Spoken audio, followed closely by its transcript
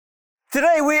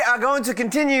Today we are going to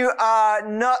continue our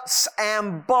nuts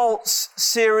and bolts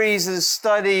series and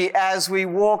study as we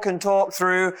walk and talk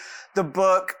through the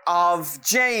book of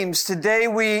James. Today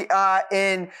we are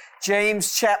in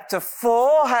James chapter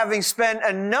 4, having spent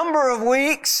a number of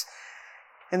weeks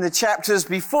in the chapters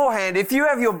beforehand. If you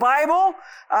have your Bible,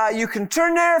 you can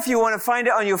turn there. If you want to find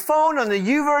it on your phone, on the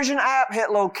YouVersion app,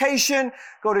 hit location,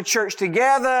 go to Church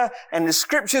Together, and the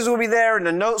scriptures will be there, and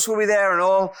the notes will be there, and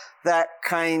all that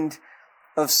kind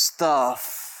of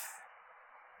stuff.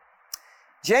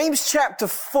 James chapter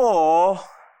 4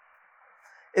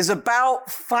 is about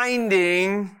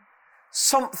finding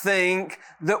something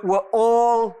that we're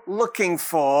all looking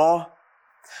for.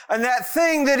 And that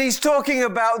thing that he's talking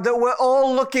about that we're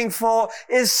all looking for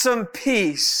is some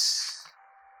peace.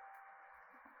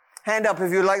 Hand up if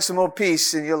you'd like some more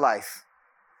peace in your life.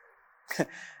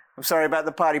 I'm sorry about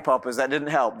the party poppers. That didn't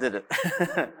help, did it?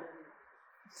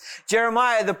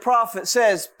 Jeremiah the prophet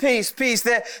says, peace, peace.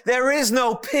 There is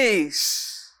no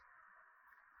peace.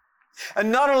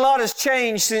 And not a lot has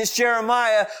changed since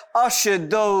Jeremiah ushered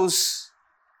those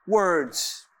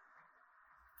words.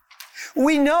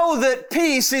 We know that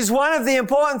peace is one of the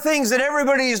important things that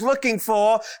everybody is looking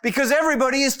for because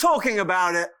everybody is talking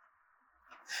about it.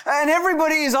 And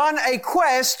everybody is on a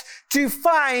quest to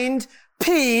find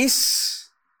peace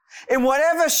in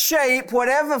whatever shape,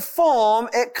 whatever form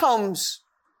it comes.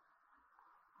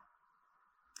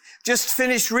 Just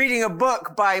finished reading a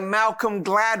book by Malcolm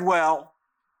Gladwell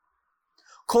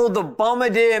called The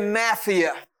Bombardier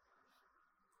Mafia.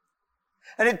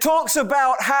 And it talks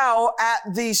about how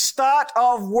at the start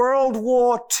of World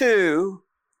War II,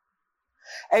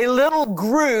 a little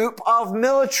group of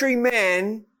military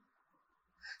men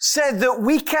said that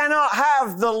we cannot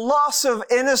have the loss of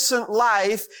innocent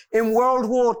life in World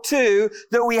War II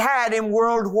that we had in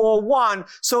World War I.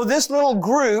 So this little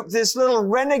group, this little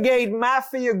renegade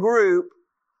mafia group,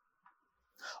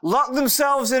 locked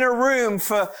themselves in a room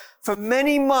for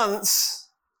many months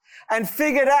and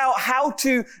figured out how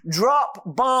to drop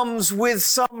bombs with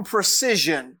some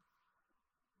precision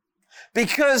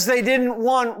because they didn't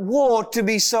want war to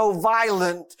be so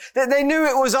violent. That they knew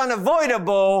it was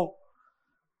unavoidable,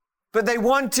 but they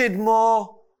wanted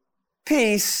more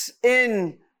peace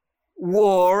in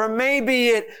war, and maybe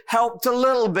it helped a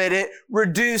little bit. It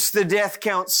reduced the death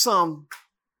count some.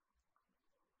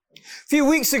 A few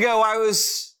weeks ago, I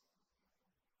was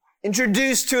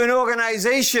introduced to an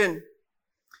organization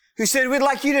who said, we'd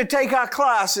like you to take our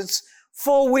class. It's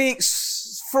 4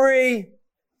 weeks, free.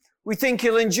 We think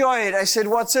you'll enjoy it. I said,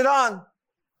 what's it on?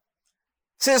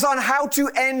 It says on how to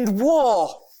end war.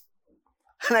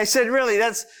 And I said, really,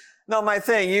 that's not my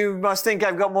thing. You must think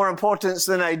I've got more importance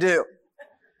than I do.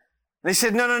 They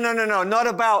said, no, not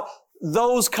about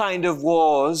those kind of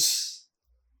wars,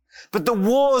 but the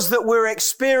wars that we're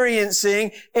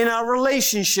experiencing in our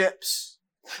relationships.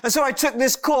 And so I took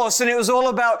this course, and it was all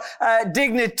about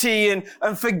dignity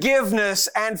and forgiveness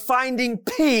and finding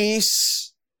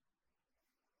peace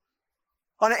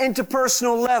on an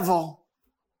interpersonal level.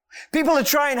 People are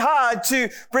trying hard to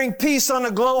bring peace on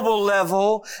a global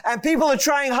level, and people are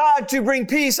trying hard to bring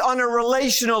peace on a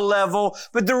relational level.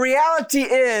 But the reality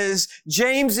is,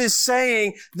 James is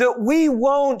saying that we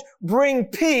won't bring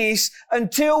peace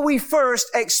until we first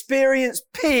experience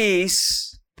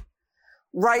peace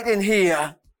right in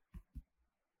here.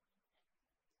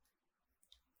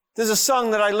 There's a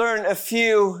song that I learned a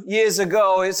few years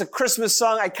ago. It's a Christmas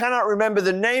song. I cannot remember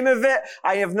the name of it.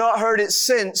 I have not heard it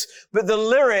since. But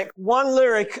one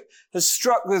lyric has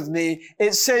struck with me.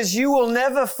 It says, you will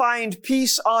never find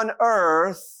peace on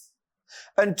earth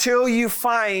until you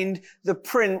find the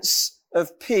Prince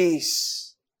of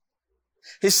Peace.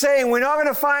 He's saying we're not going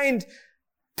to find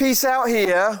peace out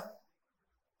here,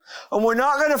 and we're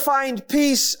not going to find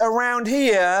peace around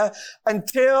here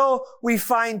until we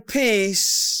find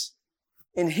peace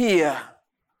in here.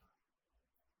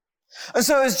 And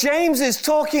so as James is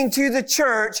talking to the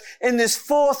church in this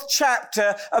 4th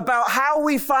chapter about how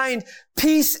we find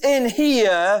peace in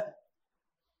here,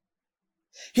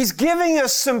 he's giving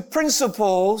us some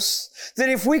principles that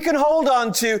if we can hold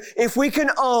on to, if we can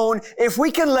own, if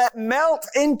we can let melt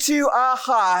into our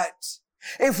heart,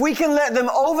 if we can let them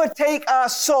overtake our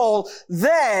soul,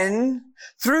 then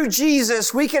through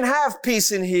Jesus we can have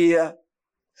peace in here,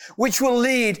 which will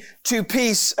lead to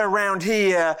peace around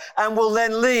here and will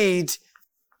then lead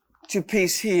to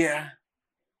peace here.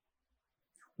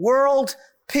 World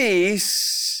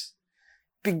peace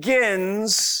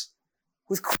begins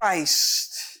with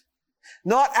Christ.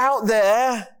 Not out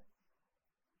there,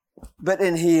 but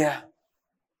in here.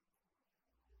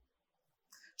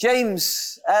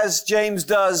 James, as James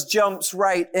does, jumps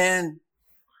right in.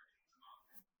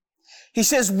 He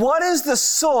says, what is the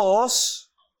source?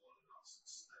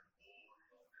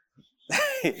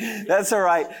 That's all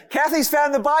right. Kathy's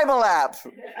found the Bible app.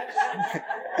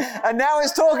 And now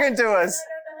is talking to us. I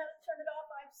don't know how to turn it off.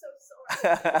 I'm so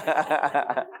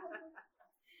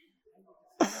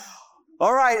sorry.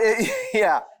 All right.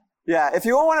 Yeah. If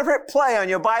you all want to hit play on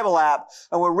your Bible app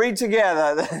and we'll read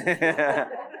together.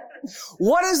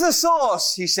 What is the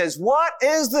source? He says, what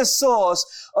is the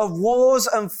source of wars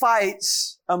and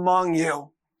fights among you?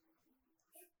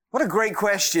 What a great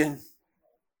question.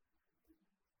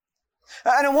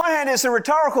 And on one hand, it's a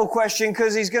rhetorical question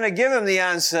because he's going to give him the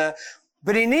answer,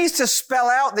 but he needs to spell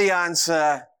out the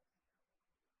answer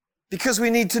because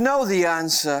we need to know the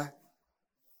answer.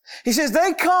 He says,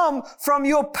 they come from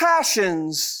your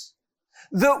passions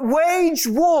that wage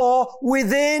war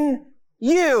within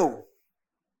you.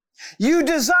 You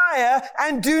desire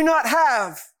and do not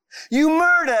have. You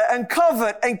murder and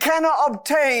covet and cannot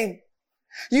obtain.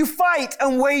 You fight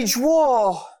and wage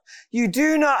war. You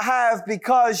do not have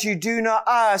because you do not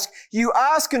ask. You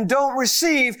ask and don't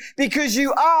receive because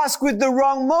you ask with the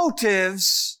wrong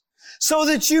motives so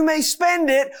that you may spend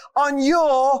it on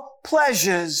your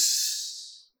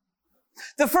pleasures.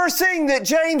 The first thing that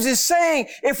James is saying,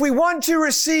 if we want to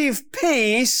receive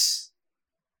peace,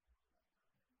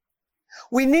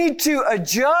 we need to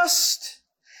adjust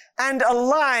and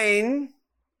align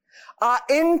our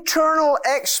internal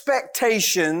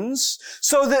expectations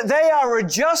so that they are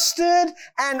adjusted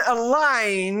and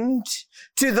aligned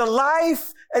to the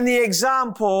life and the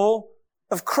example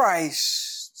of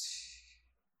Christ.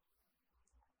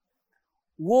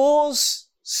 Wars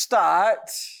start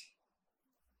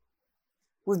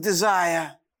with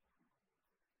desire,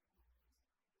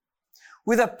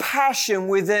 with a passion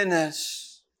within us.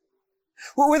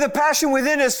 With a passion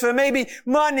within us for maybe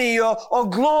money or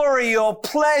glory or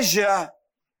pleasure.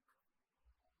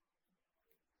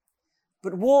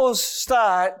 But wars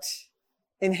start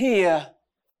in here.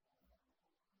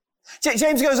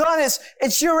 James goes on,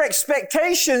 it's your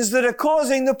expectations that are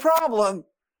causing the problem.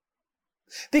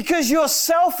 Because your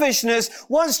selfishness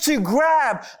wants to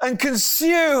grab and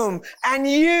consume and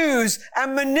use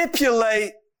and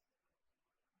manipulate.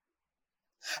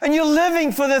 And you're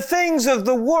living for the things of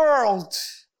the world.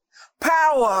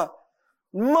 Power,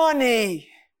 money,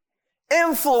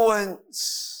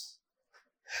 influence.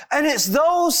 And it's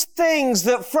those things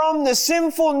that from the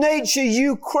sinful nature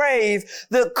you crave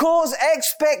that cause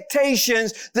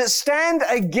expectations that stand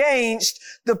against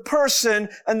the person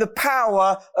and the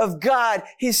power of God.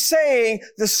 He's saying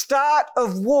the start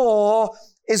of war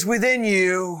is within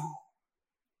you.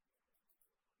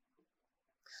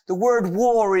 The word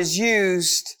war is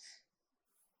used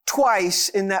twice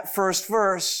in that first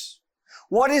verse.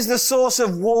 What is the source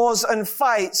of wars and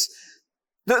fights?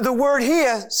 The word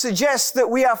here suggests that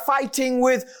we are fighting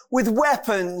with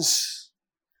weapons.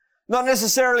 Not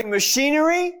necessarily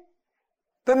machinery,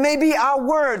 but maybe our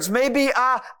words, maybe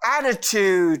our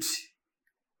attitude.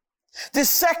 The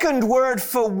second word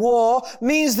for war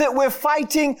means that we're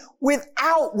fighting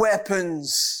without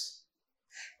weapons.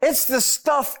 It's the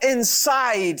stuff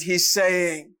inside, he's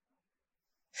saying.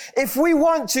 If we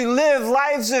want to live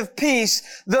lives of peace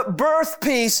that birth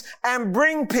peace and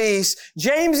bring peace,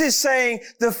 James is saying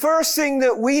the first thing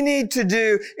that we need to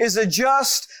do is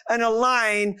adjust and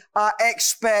align our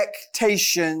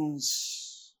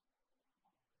expectations.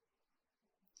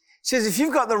 He says if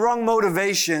you've got the wrong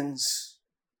motivations,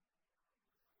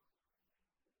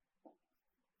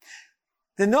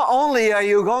 then not only are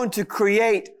you going to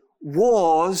create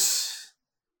wars,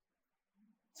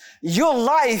 your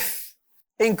life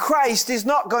in Christ is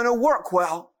not going to work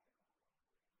well.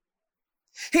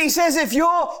 He says if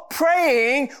you're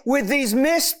praying with these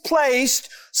misplaced,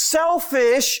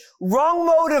 selfish, wrong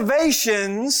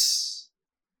motivations,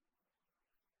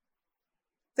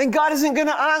 then God isn't going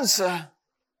to answer.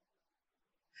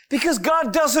 Because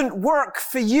God doesn't work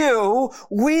for you.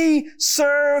 We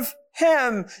serve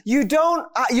Him. You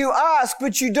ask,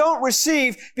 but you don't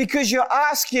receive because you're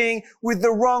asking with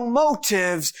the wrong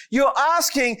motives. You're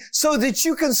asking so that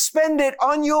you can spend it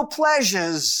on your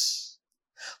pleasures.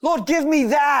 Lord, give me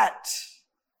that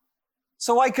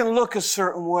so I can look a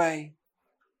certain way.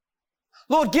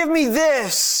 Lord, give me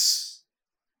this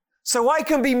so I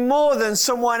can be more than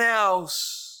someone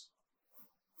else.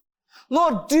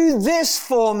 Lord, do this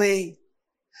for me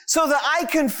so that I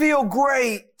can feel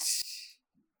great.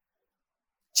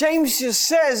 James just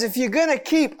says, if you're going to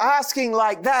keep asking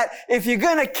like that, if you're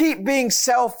going to keep being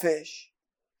selfish,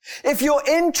 If your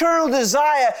internal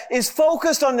desire is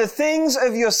focused on the things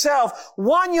of yourself,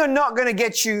 one, you're not going to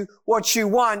get you what you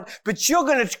want, but you're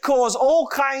going to cause all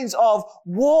kinds of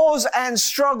wars and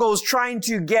struggles trying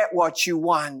to get what you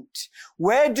want.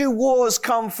 Where do wars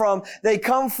come from? They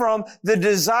come from the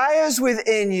desires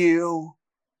within you.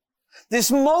 This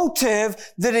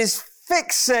motive that is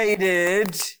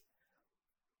fixated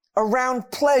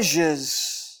around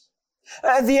pleasures.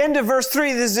 At the end of verse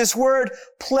 3, there's this word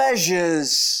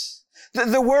pleasures.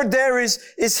 The word there is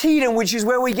hedon, which is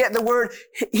where we get the word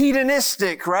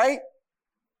hedonistic, right?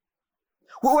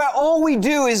 Where all we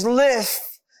do is live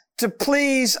to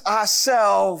please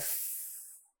ourselves.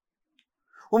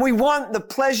 When we want the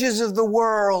pleasures of the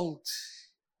world. I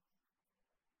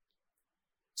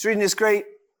was reading this great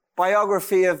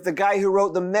biography of the guy who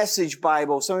wrote the Message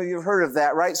Bible. Some of you have heard of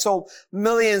that, right? Sold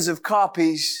millions of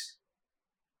copies.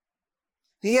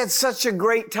 He had such a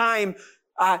great time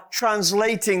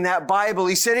translating that Bible.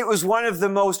 He said it was one of the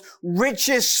most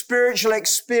richest spiritual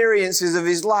experiences of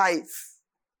his life.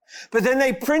 But then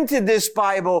they printed this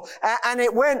Bible and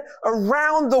it went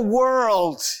around the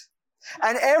world.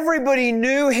 And everybody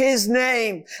knew his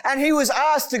name. And he was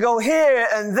asked to go here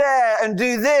and there and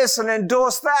do this and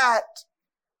endorse that.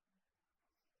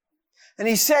 And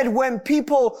he said, when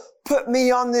people put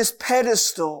me on this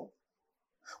pedestal,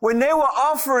 when they were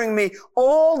offering me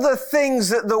all the things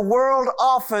that the world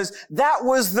offers, that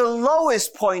was the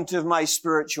lowest point of my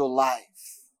spiritual life.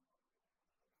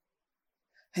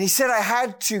 And he said I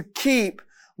had to keep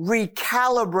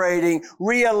recalibrating,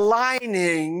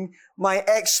 realigning my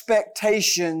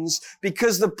expectations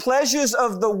because the pleasures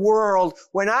of the world,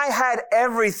 when I had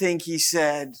everything, he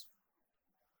said,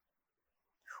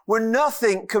 were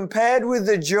nothing compared with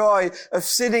the joy of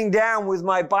sitting down with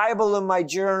my Bible and my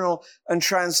journal and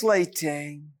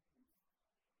translating.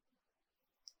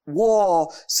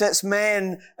 War sets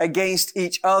men against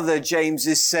each other, James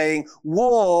is saying.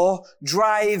 War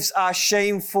drives our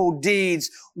shameful deeds.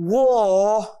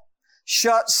 War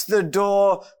shuts the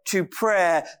door to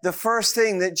prayer. The first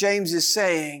thing that James is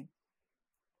saying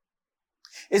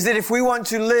is that if we want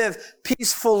to live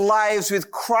peaceful lives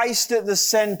with Christ at the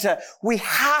center, we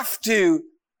have to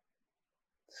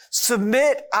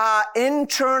submit our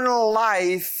internal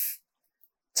life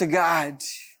to God.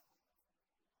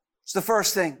 It's the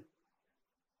first thing.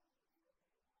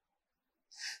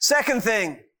 Second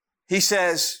thing, he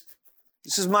says,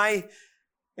 this is my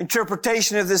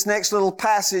interpretation of this next little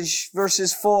passage,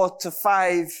 verses 4 to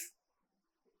 5.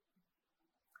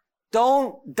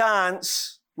 Don't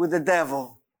dance with the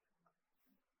devil.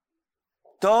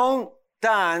 Don't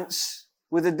dance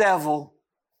with the devil.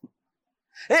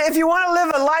 If you want to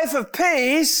live a life of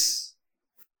peace,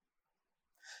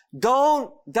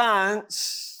 don't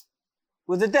dance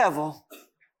with the devil.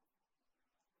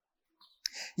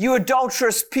 You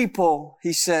adulterous people,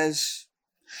 he says,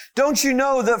 don't you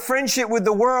know that friendship with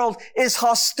the world is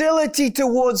hostility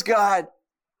towards God?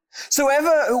 So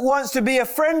whoever who wants to be a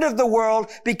friend of the world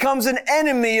becomes an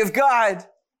enemy of God.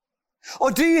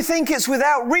 Or do you think it's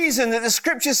without reason that the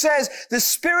scripture says the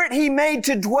spirit he made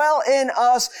to dwell in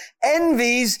us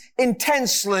envies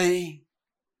intensely?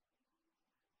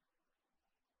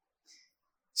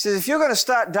 He says, if you're going to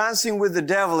start dancing with the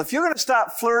devil, if you're going to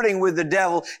start flirting with the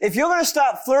devil, if you're going to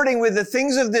start flirting with the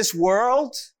things of this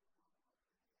world,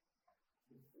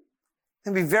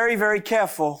 then be very, very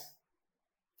careful.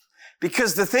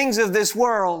 Because the things of this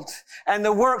world and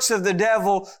the works of the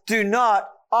devil do not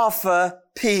offer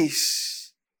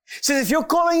peace. So if you're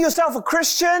calling yourself a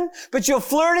Christian, but you're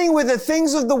flirting with the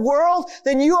things of the world,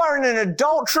 then you are in an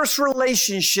adulterous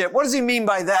relationship. What does he mean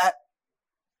by that?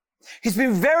 He's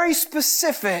been very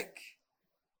specific.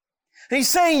 He's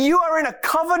saying you are in a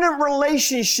covenant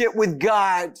relationship with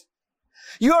God.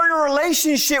 You are in a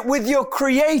relationship with your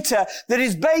Creator that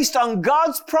is based on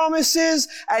God's promises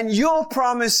and your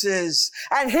promises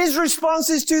and His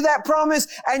responses to that promise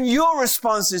and your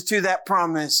responses to that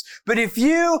promise. But if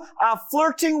you are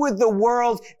flirting with the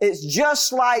world, it's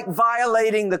just like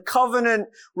violating the covenant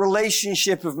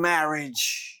relationship of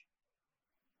marriage.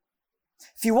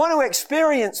 If you want to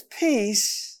experience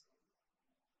peace,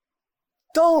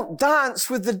 don't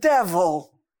dance with the devil.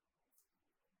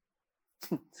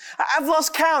 I've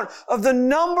lost count of the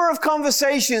number of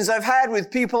conversations I've had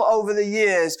with people over the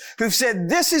years who've said,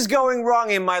 this is going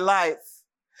wrong in my life.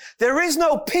 There is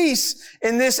no peace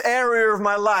in this area of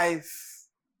my life.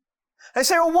 I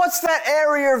say, well, what's that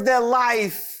area of their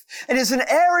life? And it's an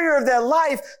area of their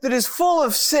life that is full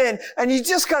of sin. And you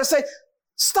just got to say,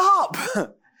 stop.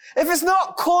 If it's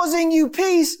not causing you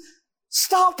peace,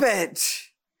 stop it.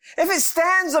 If it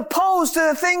stands opposed to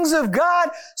the things of God,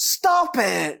 stop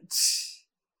it.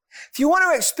 If you want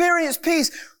to experience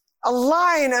peace,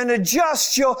 align and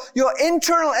adjust your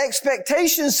internal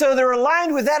expectations so they're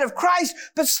aligned with that of Christ,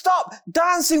 but stop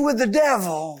dancing with the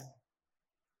devil.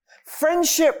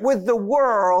 Friendship with the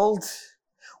world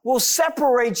will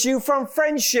separate you from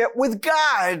friendship with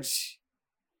God.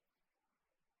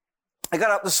 I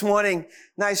got up this morning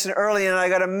nice and early and I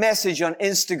got a message on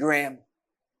Instagram.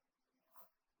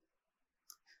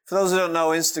 For those who don't know,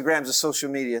 Instagram's a social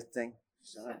media thing.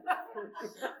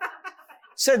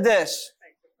 Said this.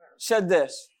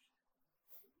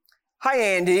 Hi,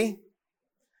 Andy.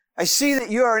 I see that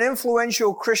you are an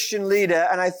influential Christian leader,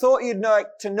 and I thought you'd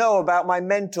like to know about my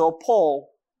mentor, Paul.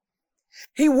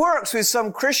 He works with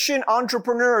some Christian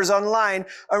entrepreneurs online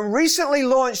and recently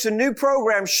launched a new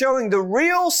program showing the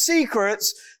real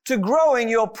secrets to growing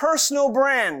your personal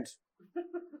brand.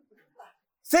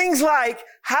 Things like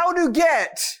how to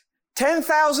get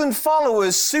 10,000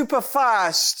 followers super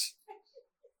fast.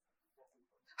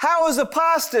 How as a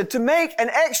pastor to make an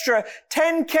extra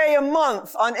 10K a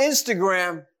month on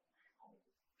Instagram.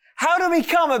 How to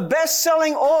become a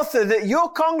best-selling author that your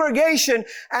congregation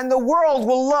and the world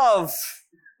will love.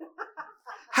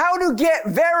 How to get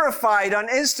verified on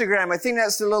Instagram. I think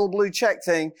that's the little blue check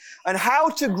thing. And how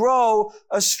to grow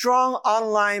a strong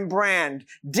online brand.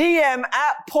 DM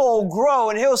at Paul Grow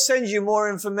and he'll send you more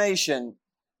information.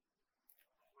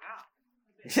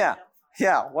 Wow.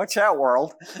 Yeah. Watch out,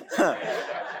 world.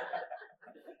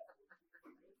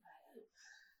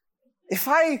 If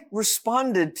I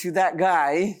responded to that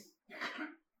guy,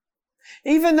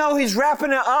 even though he's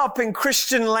wrapping it up in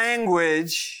Christian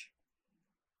language,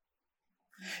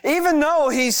 even though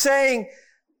he's saying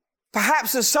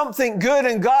perhaps there's something good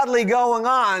and godly going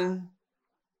on,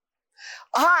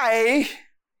 I,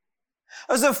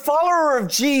 as a follower of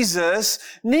Jesus,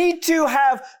 need to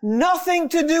have nothing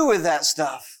to do with that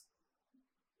stuff.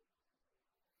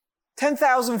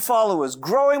 10,000 followers,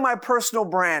 growing my personal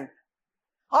brand.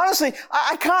 Honestly,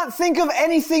 I can't think of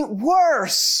anything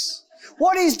worse.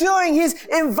 What he's doing, he's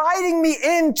inviting me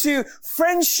into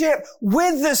friendship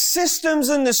with the systems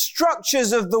and the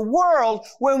structures of the world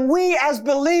when we as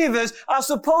believers are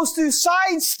supposed to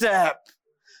sidestep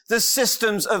the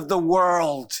systems of the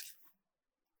world.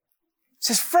 It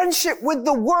says friendship with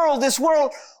the world. This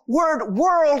word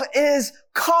world is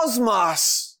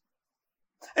cosmos.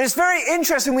 And it's very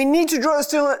interesting. We need to draw this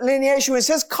delineation. When it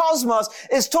says cosmos,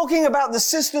 it's talking about the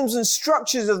systems and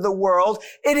structures of the world.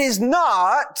 It is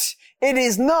not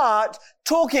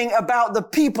talking about the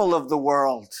people of the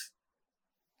world.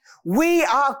 We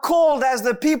are called as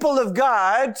the people of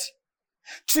God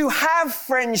to have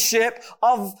friendship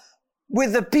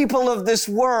with the people of this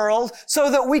world so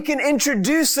that we can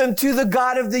introduce them to the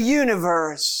God of the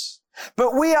universe.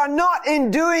 But we are not in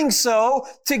doing so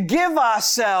to give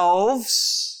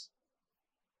ourselves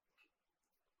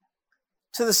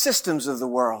to the systems of the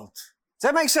world. Does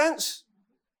that make sense?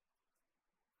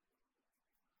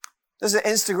 There's an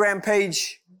Instagram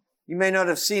page. You may not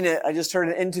have seen it. I just heard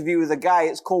an interview with a guy.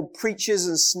 It's called Preachers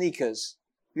and Sneakers.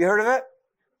 Have you heard of it?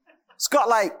 It's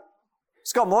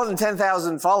got more than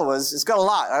 10,000 followers. It's got a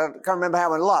lot. I can't remember how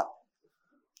many, a lot.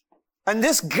 And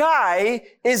this guy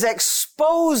is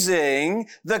exposing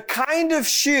the kind of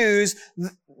shoes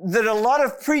that a lot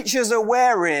of preachers are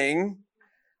wearing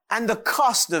and the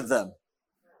cost of them.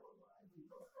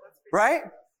 Right?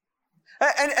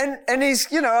 And he's,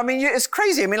 it's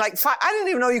crazy. I mean, I didn't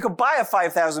even know you could buy a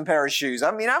 5,000 pair of shoes.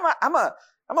 I mean, I'm a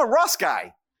Ross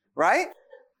guy, right?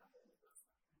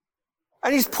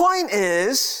 And his point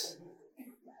is,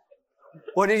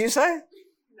 what did you say?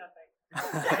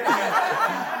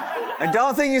 I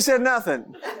don't think you said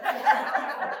nothing.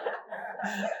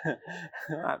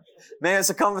 Maybe it's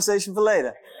a conversation for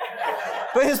later.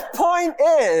 But his point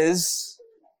is,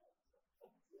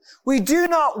 we do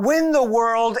not win the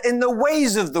world in the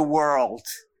ways of the world.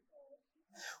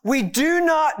 We do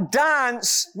not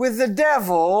dance with the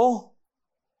devil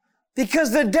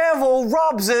because the devil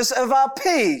robs us of our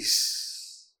peace.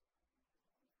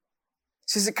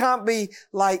 He says it can't be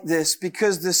like this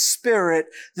because the Spirit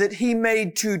that He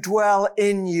made to dwell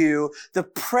in you, the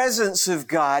presence of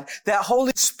God, that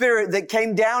Holy Spirit that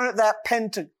came down at that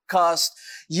Pentecost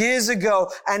years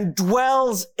ago and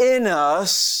dwells in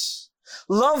us,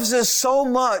 loves us so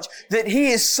much that He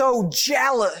is so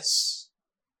jealous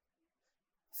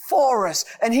for us.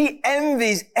 And He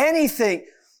envies anything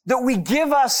that we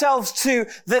give ourselves to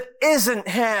that isn't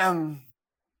Him.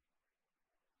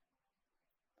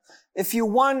 If you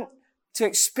want to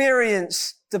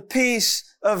experience the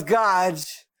peace of God,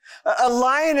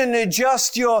 align and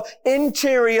adjust your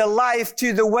interior life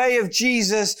to the way of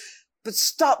Jesus, but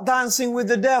stop dancing with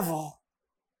the devil.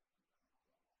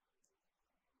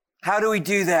 How do we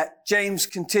do that? James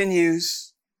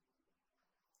continues.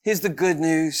 Here's the good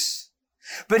news.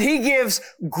 But he gives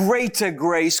greater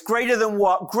grace. Greater than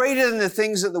what? Greater than the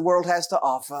things that the world has to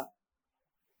offer.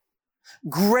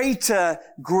 Greater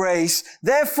grace.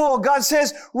 Therefore, God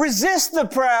says, resist the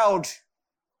proud.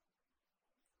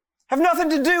 Have nothing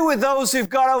to do with those who've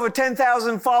got over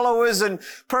 10,000 followers and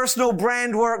personal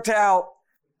brand worked out.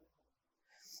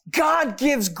 God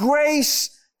gives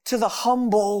grace to the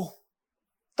humble.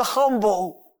 The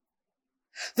humble.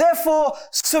 Therefore,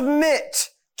 submit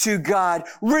to God.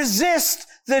 Resist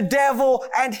the devil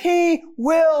and he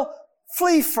will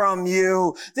flee from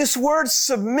you. This word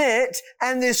submit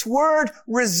and this word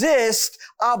resist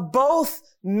are both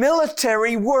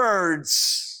military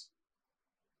words.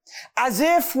 As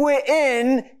if we're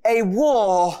in a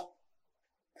war.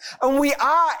 And we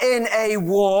are in a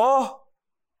war.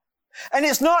 And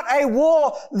it's not a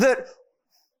war that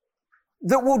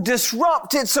will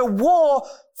disrupt. It's a war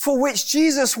for which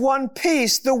Jesus won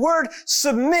peace. The word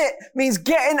submit means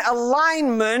get in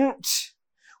alignment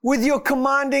with your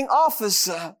commanding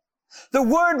officer. The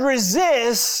word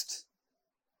resist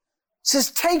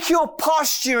says take your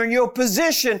posture and your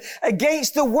position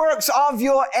against the works of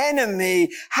your enemy.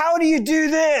 How do you do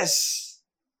this?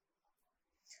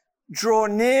 Draw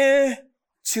near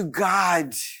to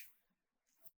God.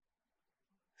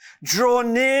 Draw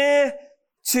near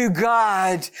to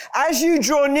God. As you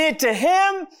draw near to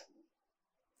Him,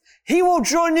 He will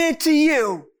draw near to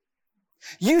you.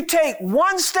 You take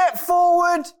one step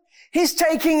forward, He's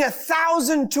taking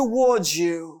 1,000 towards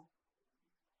you.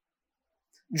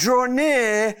 Draw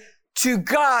near to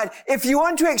God. If you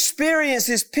want to experience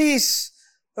this peace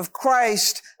of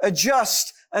Christ,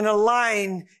 adjust and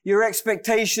align your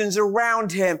expectations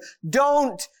around Him.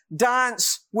 Don't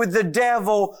dance with the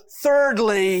devil.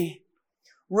 Thirdly,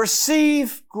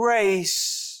 receive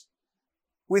grace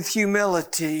with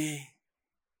humility.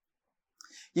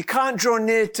 You can't draw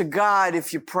near to God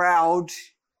if you're proud.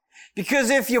 Because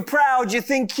if you're proud, you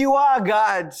think you are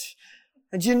God.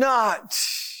 And you're not.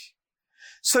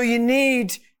 So you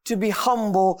need to be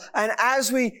humble. And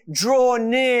as we draw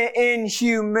near in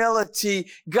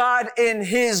humility, God in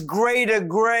His greater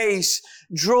grace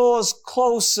draws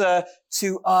closer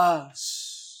to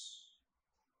us.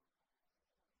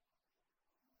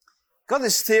 Got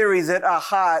this theory that our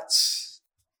hearts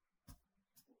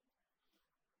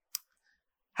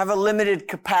have a limited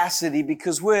capacity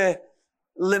because we're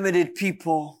limited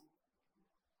people.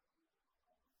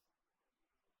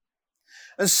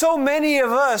 And so many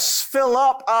of us fill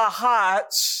up our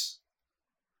hearts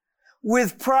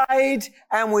with pride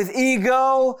and with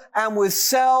ego and with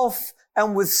self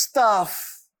and with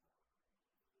stuff.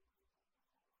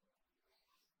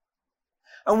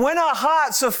 And when our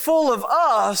hearts are full of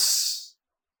us,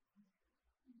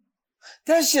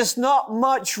 there's just not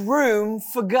much room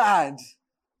for God.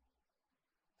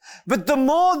 But the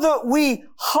more that we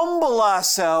humble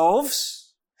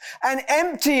ourselves and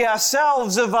empty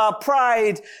ourselves of our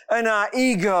pride and our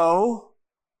ego,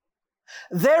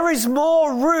 there is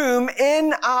more room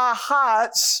in our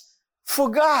hearts for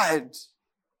God.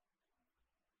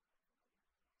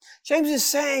 James is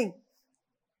saying,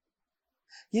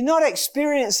 you're not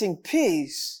experiencing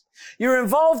peace. You're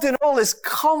involved in all this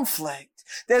conflict.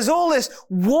 There's all this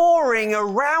warring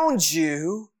around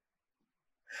you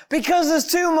because there's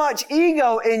too much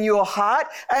ego in your heart,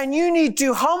 and you need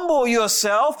to humble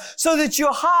yourself so that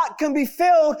your heart can be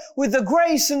filled with the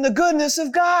grace and the goodness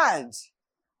of God.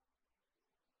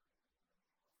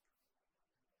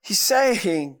 He's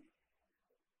saying,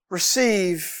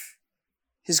 receive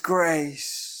His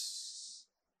grace.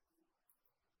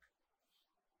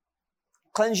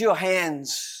 Cleanse your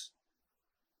hands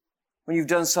when you've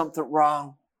done something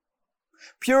wrong.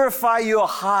 Purify your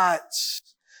hearts.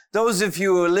 Those of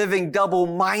you who are living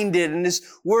double-minded, and this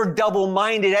word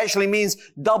double-minded actually means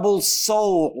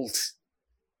double-souled.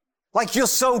 Like you're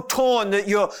so torn that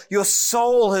your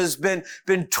soul has been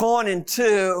torn in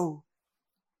two.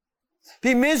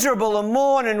 Be miserable and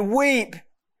mourn and weep.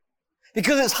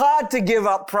 Because it's hard to give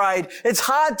up pride. It's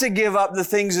hard to give up the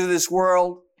things of this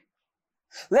world.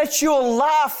 Let your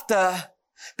laughter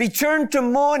be turned to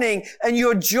mourning and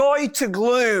your joy to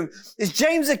gloom. Is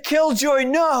James a killjoy?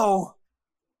 No.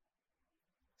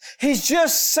 He's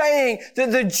just saying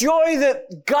that the joy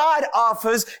that God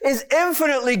offers is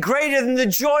infinitely greater than the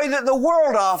joy that the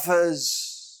world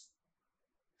offers.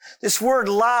 This word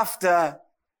laughter,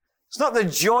 it's not the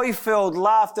joy-filled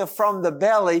laughter from the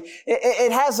belly.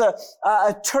 It has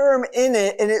a term in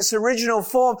it, in its original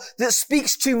form, that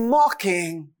speaks to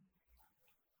mocking.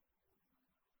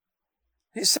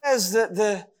 It says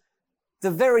that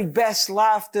the very best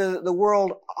laughter that the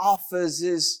world offers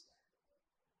is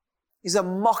a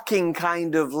mocking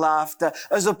kind of laughter,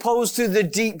 as opposed to the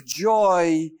deep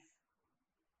joy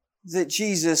that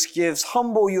Jesus gives.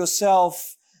 Humble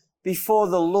yourself before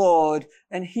the Lord,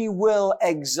 and He will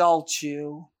exalt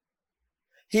you.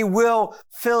 He will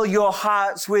fill your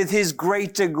hearts with His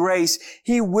greater grace.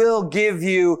 He will give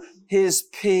you His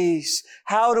peace.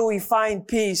 How do we find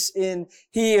peace in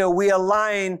here? We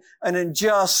align and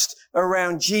adjust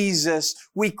around Jesus.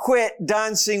 We quit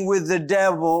dancing with the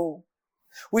devil.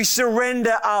 We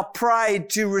surrender our pride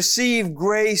to receive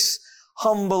grace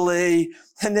humbly.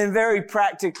 And then very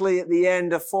practically at the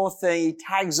end, a fourth thing he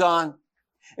tags on.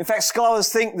 In fact, scholars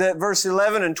think that verse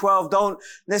 11 and 12 don't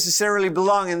necessarily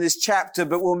belong in this chapter,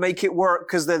 but we'll make it work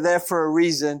because they're there for a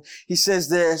reason. He says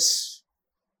this: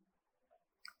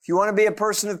 if you want to be a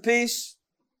person of peace,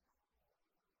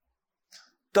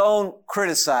 don't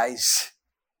criticize.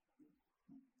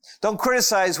 Don't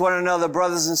criticize one another,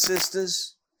 brothers and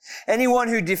sisters. Anyone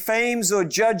who defames or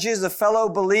judges a fellow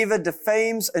believer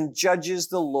defames and judges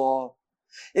the law.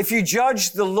 If you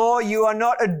judge the law, you are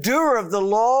not a doer of the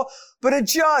law, but a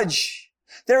judge.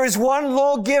 There is one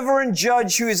lawgiver and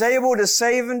judge who is able to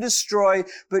save and destroy,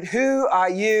 but who are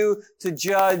you to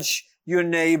judge your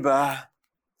neighbor?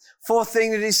 Fourth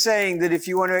thing that he's saying, that if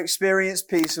you want to experience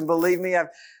peace, and believe me, I've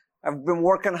been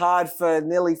working hard for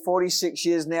nearly 46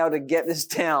 years now to get this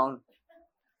down.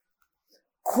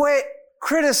 Quit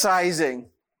criticizing.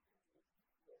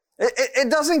 It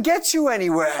doesn't get you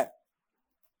anywhere.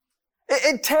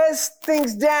 It tears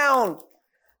things down.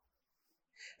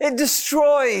 It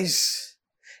destroys.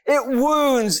 It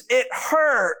wounds. It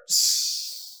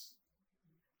hurts.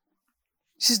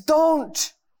 He says,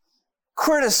 don't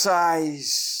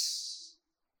criticize.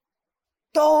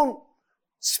 Don't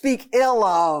speak ill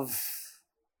of.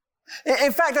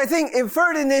 In fact, I think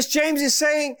inferred in this, James is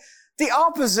saying the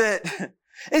opposite.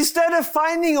 Instead of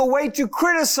finding a way to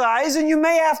criticize, and you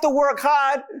may have to work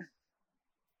hard,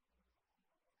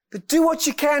 but do what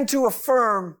you can to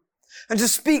affirm and to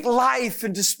speak life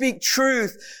and to speak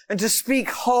truth and to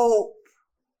speak hope.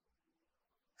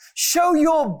 Show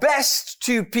your best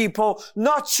to people,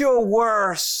 not your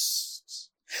worst.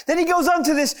 Then he goes on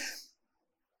to this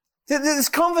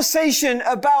conversation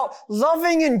about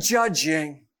loving and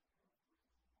judging.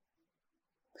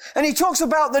 And he talks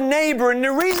about the neighbor. And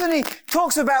the reason he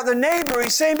talks about the neighbor,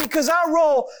 he's saying because our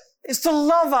role is to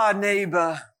love our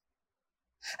neighbor.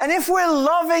 And if we're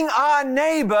loving our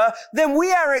neighbor, then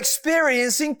we are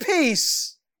experiencing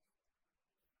peace.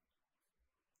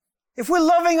 If we're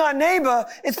loving our neighbor,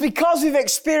 it's because we've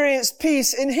experienced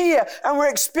peace in here, and we're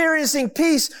experiencing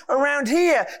peace around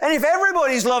here. And if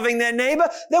everybody's loving their neighbor,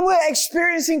 then we're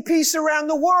experiencing peace around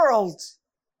the world.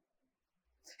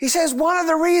 He says one of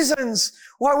the reasons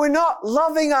why we're not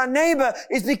loving our neighbor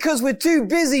is because we're too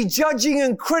busy judging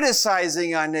and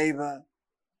criticizing our neighbor.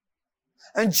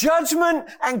 And judgment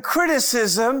and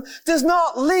criticism does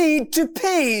not lead to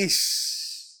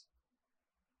peace.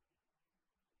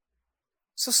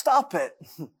 So stop it.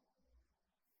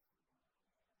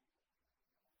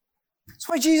 That's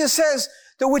why Jesus says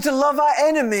that we're to love our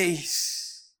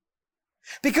enemies.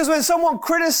 Because when someone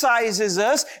criticizes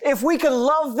us, if we can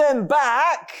love them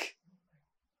back,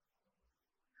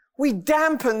 we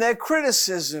dampen their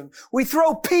criticism. We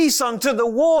throw peace onto the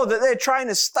war that they're trying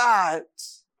to start.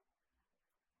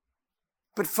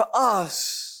 But for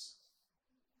us,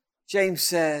 James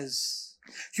says,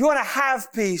 if you want to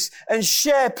have peace and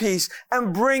share peace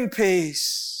and bring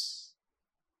peace,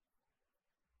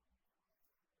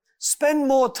 spend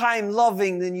more time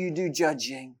loving than you do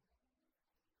judging.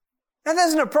 And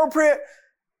there's an appropriate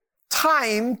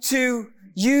time to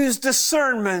use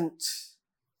discernment.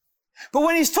 But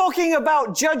when he's talking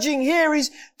about judging here,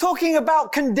 he's talking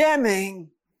about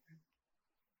condemning.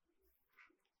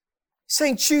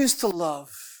 Saying choose to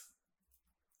love.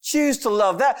 Choose to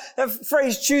love. That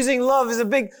phrase, choosing love, is a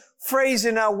big phrase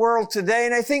in our world today.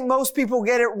 And I think most people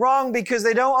get it wrong because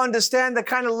they don't understand the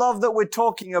kind of love that we're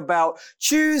talking about.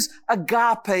 Choose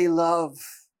agape love.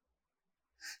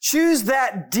 Choose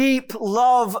that deep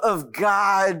love of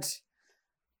God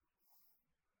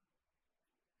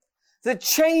that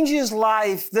changes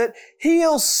life, that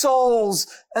heals souls,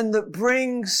 and that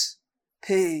brings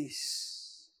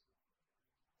peace.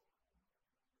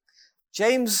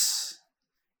 James,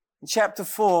 in chapter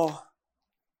 4,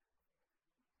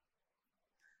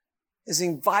 is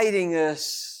inviting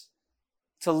us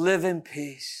to live in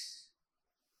peace.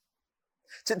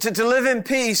 To live in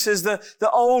peace, as the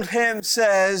old hymn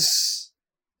says,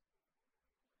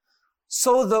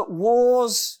 so that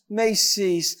wars may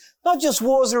cease. Not just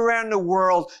wars around the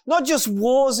world, not just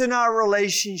wars in our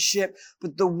relationship,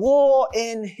 but the war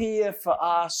in here for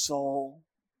our soul.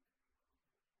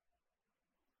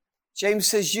 James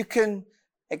says you can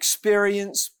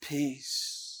experience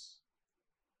peace.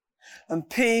 And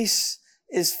peace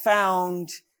is found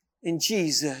in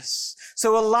Jesus.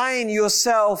 So align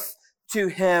yourself to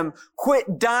Him.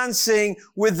 Quit dancing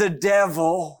with the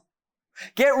devil.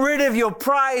 Get rid of your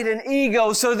pride and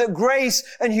ego so that grace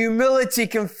and humility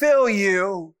can fill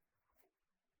you.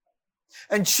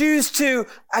 And choose to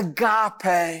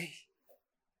agape.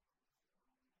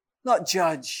 Not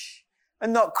judge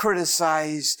and not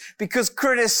criticize, because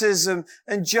criticism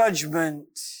and judgment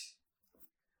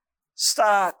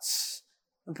starts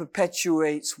and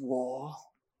perpetuates war.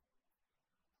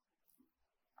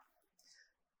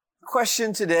 The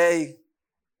question today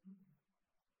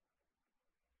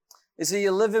is, are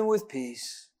you living with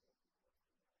peace?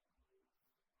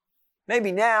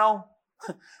 Maybe now.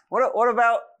 What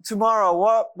about tomorrow?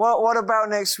 What about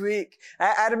next week?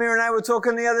 Adamir and I were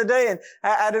talking the other day, and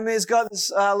Adamir's got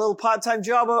this little part-time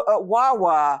job at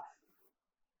Wawa.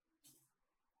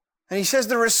 And he says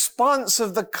the response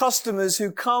of the customers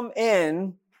who come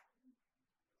in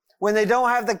when they don't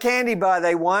have the candy bar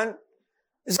they want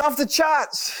is off the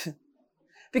charts.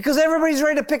 Because everybody's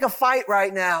ready to pick a fight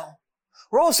right now.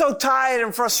 We're all so tired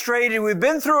and frustrated. We've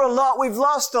been through a lot. We've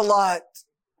lost a lot.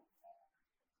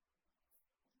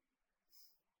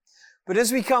 But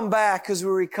as we come back, as we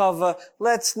recover,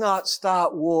 let's not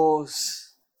start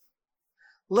wars.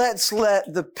 Let's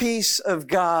let the peace of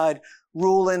God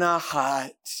rule in our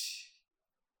heart.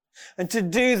 And to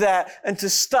do that, and to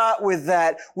start with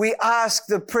that, we ask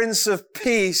the Prince of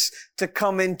Peace to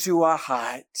come into our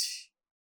heart.